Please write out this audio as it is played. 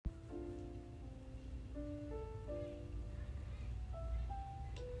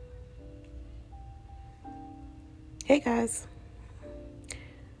Hey guys,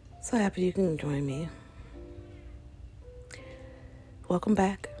 so happy you can join me. Welcome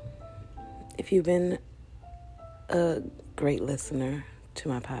back. If you've been a great listener to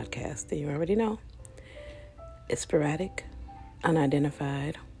my podcast, then you already know it's sporadic,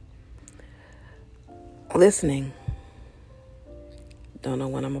 unidentified, listening. Don't know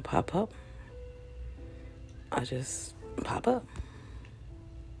when I'm gonna pop up. I'll just pop up.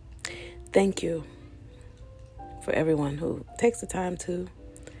 Thank you for everyone who takes the time to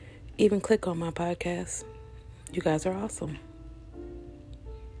even click on my podcast. You guys are awesome.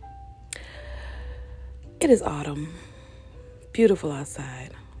 It is autumn. Beautiful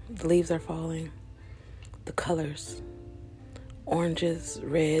outside. The leaves are falling. The colors. Oranges,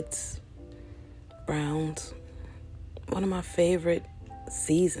 reds, browns. One of my favorite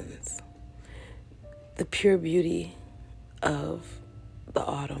seasons. The pure beauty of the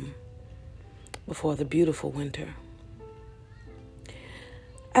autumn before the beautiful winter.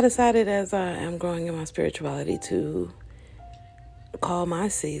 I decided as I am growing in my spirituality to call my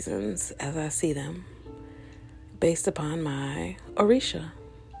seasons as I see them based upon my Orisha.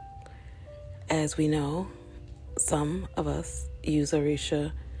 As we know, some of us use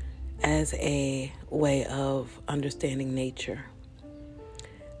Orisha as a way of understanding nature,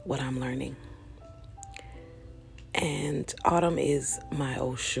 what I'm learning. And autumn is my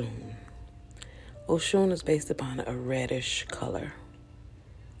Oshun. Oshun is based upon a reddish color.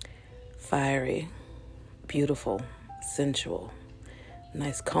 Fiery, beautiful, sensual,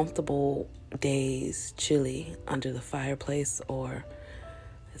 nice comfortable days, chilly under the fireplace or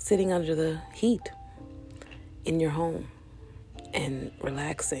sitting under the heat in your home and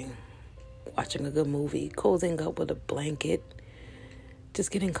relaxing, watching a good movie, cozying up with a blanket,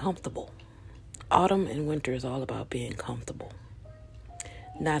 just getting comfortable. Autumn and winter is all about being comfortable.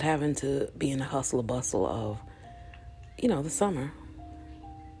 Not having to be in the hustle and bustle of, the summer.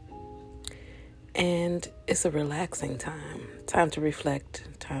 And it's a relaxing time to reflect,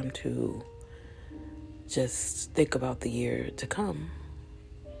 time to just think about the year to come.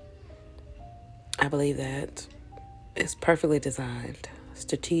 I believe that it's perfectly designed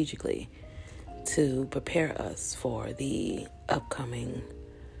strategically to prepare us for the upcoming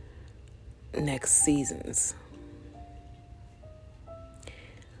next seasons.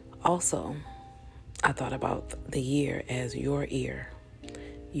 Also, I thought about the year as your ear,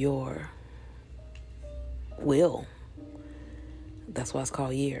 your will. That's why it's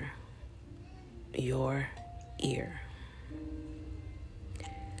called year. Your ear.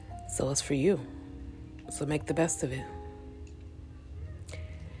 So it's for you. So make the best of it.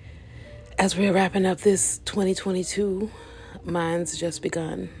 As we're wrapping up this 2022, mine's just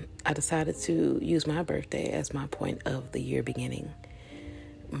begun. I decided to use my birthday as my point of the year beginning.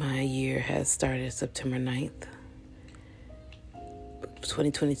 My year has started September 9th.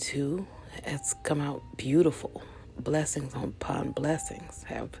 2022 has come out beautiful. Blessings upon blessings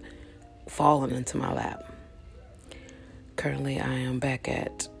have fallen into my lap. Currently, I am back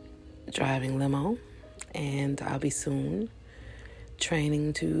at driving limo, and I'll be soon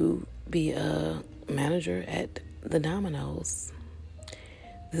training to be a manager at the Domino's.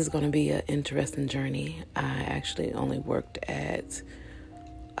 This is going to be an interesting journey. I actually only worked at,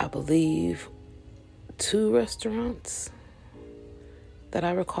 I believe, 2 restaurants that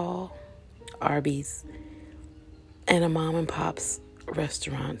I recall. Arby's and a mom and pop's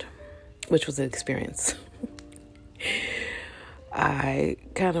restaurant, which was an experience. I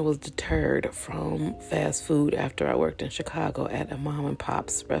kind of was deterred from fast food after I worked in Chicago at a mom and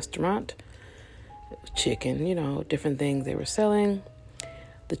pop's restaurant. Chicken, different things they were selling.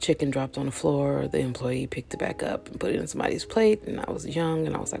 The chicken dropped on the floor. The employee picked it back up and put it in somebody's plate. And I was young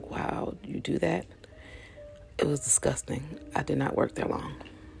and I was like, wow, you do that? It was disgusting. I did not work there long.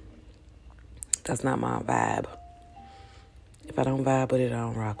 That's not my vibe. If I don't vibe with it, I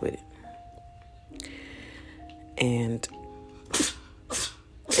don't rock with it. And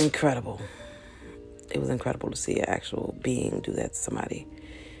incredible. It was incredible to see an actual being do that to somebody.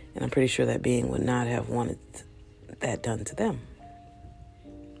 And I'm pretty sure that being would not have wanted that done to them.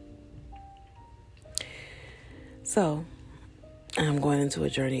 So, I'm going into a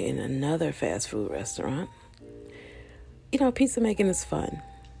journey in another fast food restaurant. Pizza making is fun.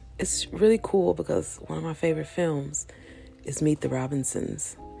 It's really cool because one of my favorite films is Meet the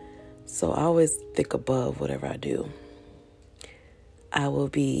Robinsons. So I always think above whatever I do. I will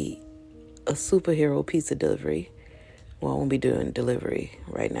be a superhero pizza delivery. Well, I won't be doing delivery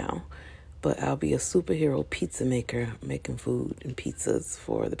right now, but I'll be a superhero pizza maker making food and pizzas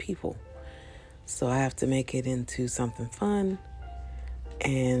for the people. So I have to make it into something fun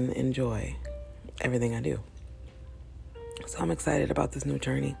and enjoy everything I do. So I'm excited about this new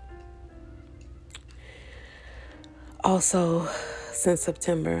journey. Also, since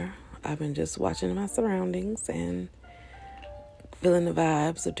September, I've been just watching my surroundings and feeling the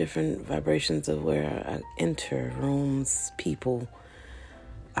vibes of different vibrations of where I enter rooms, people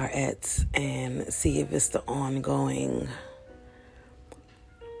are at, and see if it's the ongoing,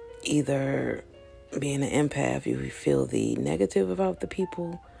 either being an empath, you feel the negative about the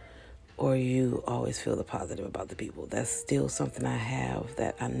people, or you always feel the positive about the people. That's still something I have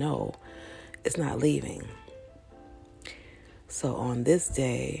that I know is not leaving. So on this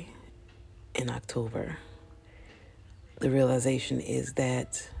day in October, the realization is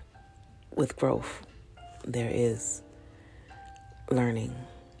that with growth, there is learning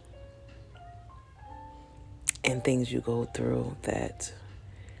and things you go through that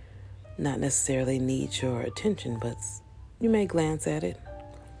not necessarily need your attention, but you may glance at it,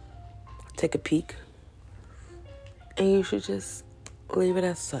 take a peek, and you should just leave it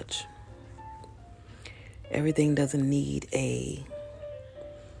as such. Everything doesn't need a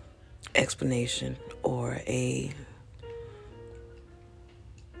explanation or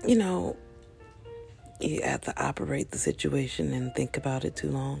you have to operate the situation and think about it too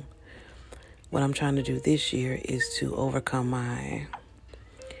long. What I'm trying to do this year is to overcome my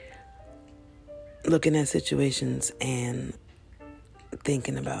looking at situations and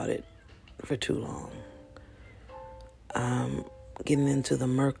thinking about it for too long. Getting into the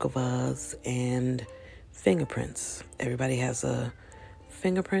Merkavas and fingerprints. Everybody has a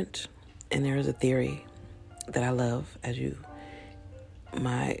fingerprint, and there is a theory that I love, as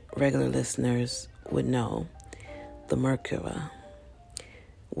my regular listeners would know. The Merkava,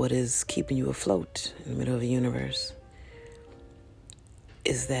 what is keeping you afloat in the middle of the universe,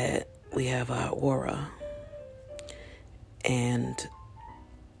 is that we have our aura, and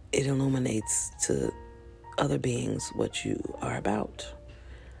it illuminates to other beings what you are about.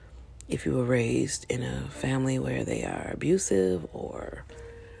 If you were raised in a family where they are abusive or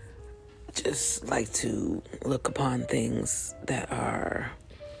just like to look upon things that are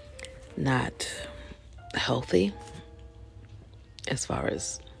not healthy, as far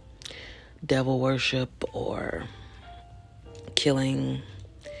as devil worship or killing,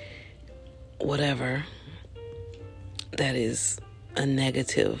 whatever, that is a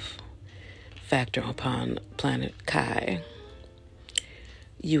negative factor upon planet Kai,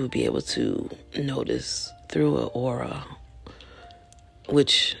 you would be able to notice through an aura,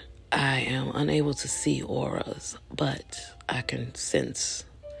 which I am unable to see auras, but I can sense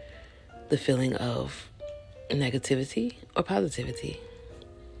the feeling of negativity or positivity.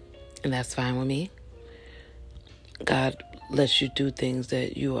 And that's fine with me. God lets you do things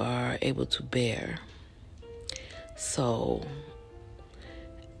that you are able to bear. So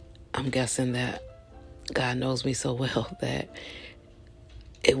I'm guessing that God knows me so well that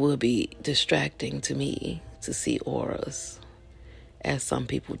it would be distracting to me to see auras, as some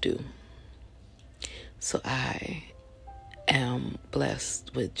people do. So I am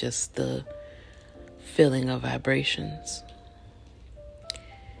blessed with just the feeling of vibrations.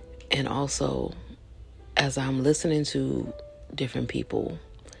 And also, as I'm listening to different people,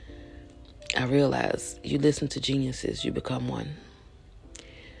 I realize you listen to geniuses, you become one.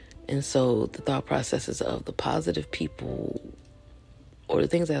 And so the thought processes of the positive people, or the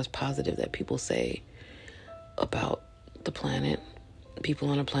things that's positive that people say about the planet, people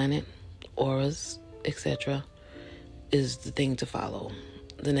on the planet, auras, etc., is the thing to follow.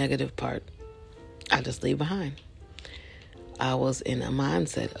 The negative part, I just leave behind. I was in a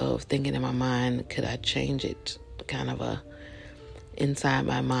mindset of thinking in my mind, could I change it? Kind of inside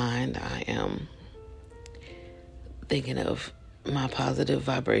my mind, I am thinking of my positive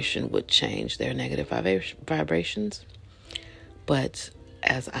vibration would change their negative vibrations. But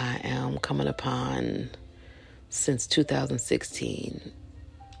as I am coming upon, since 2016,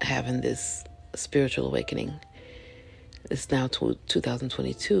 having this spiritual awakening, it's now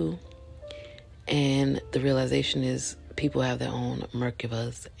 2022, and the realization is people have their own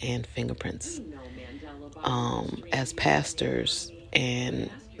Merkavas and fingerprints. As pastors and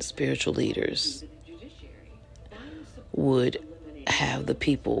spiritual leaders would have the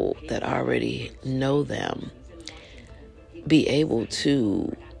people that already know them be able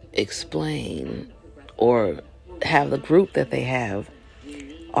to explain, or have the group that they have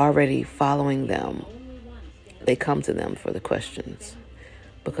already following them. They come to them for the questions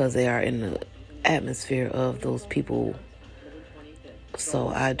because they are in the atmosphere of those people. So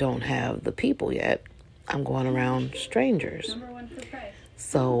I don't have the people yet. I'm going around strangers.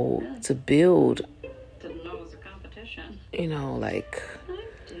 So to build, like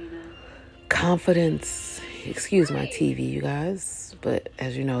confidence Excuse my TV, you guys, but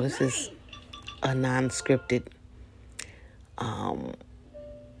as you know, this is a non-scripted,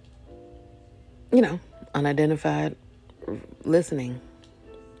 unidentified listening.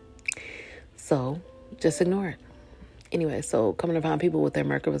 So just ignore it. Anyway, so coming upon people with their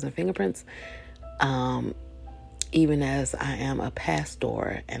Merkabas and fingerprints, even as I am a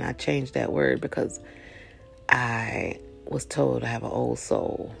pastor, and I changed that word because I was told I have an old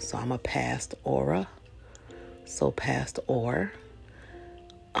soul. So I'm a pastora. So pastor,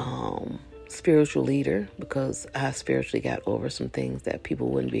 spiritual leader, because I spiritually got over some things that people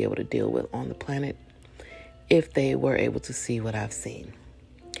wouldn't be able to deal with on the planet if they were able to see what I've seen.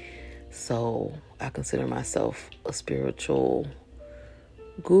 So I consider myself a spiritual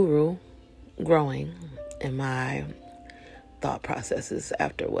guru, growing in my thought processes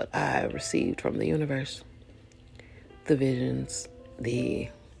after what I received from the universe. The visions, the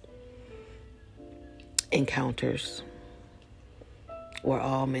encounters were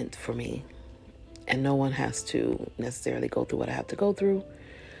all meant for me. And no one has to necessarily go through what I have to go through,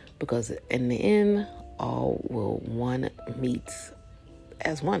 because in the end, all will meet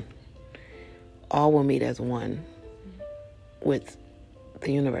as one. All will meet as one with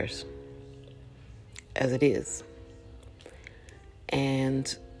the universe as it is.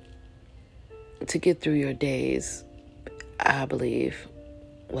 And to get through your days, I believe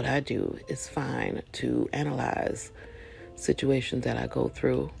what I do is fine to analyze situations that I go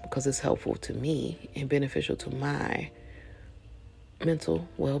through, because it's helpful to me and beneficial to my mental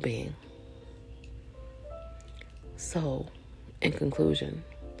well-being. So, in conclusion,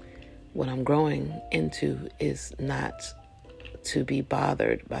 what I'm growing into is not to be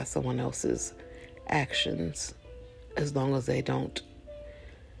bothered by someone else's actions as long as they don't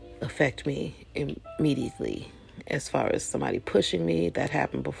affect me immediately. As far as somebody pushing me, that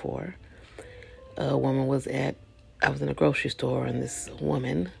happened before. A woman I was in a grocery store, and this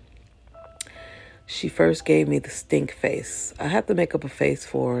woman, she first gave me the stink face. I have to make up a face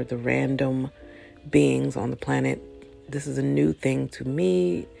for the random beings on the planet. This is a new thing to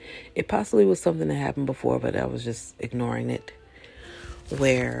me. It possibly was something that happened before, but I was just ignoring it.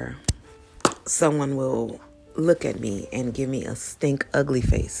 Where someone will look at me and give me a stink ugly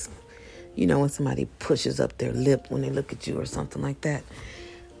face. You know, when somebody pushes up their lip when they look at you or something like that.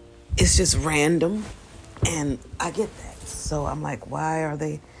 It's just random. And I get that. So I'm like, why are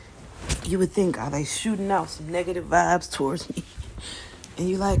they, you would think, are they shooting out some negative vibes towards me? And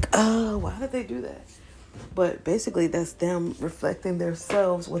you're like, why did they do that? But basically that's them reflecting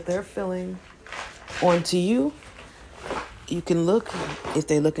themselves, what they're feeling onto you. You can look, if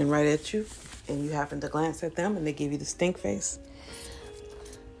they're looking right at you and you happen to glance at them and they give you the stink face.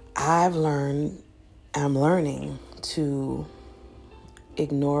 I'm learning to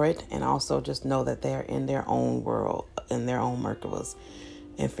ignore it and also just know that they're in their own world, in their own Merkabas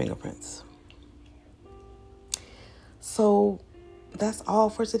and fingerprints. So that's all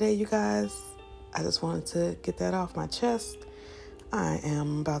for today, you guys. I just wanted to get that off my chest. I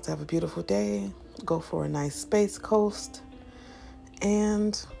am about to have a beautiful day, go for a nice space coast,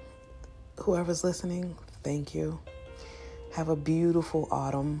 and whoever's listening, thank you. Have a beautiful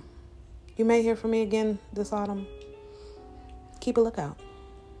autumn. You may hear from me again this autumn. Keep a lookout.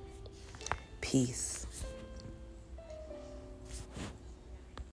 Peace.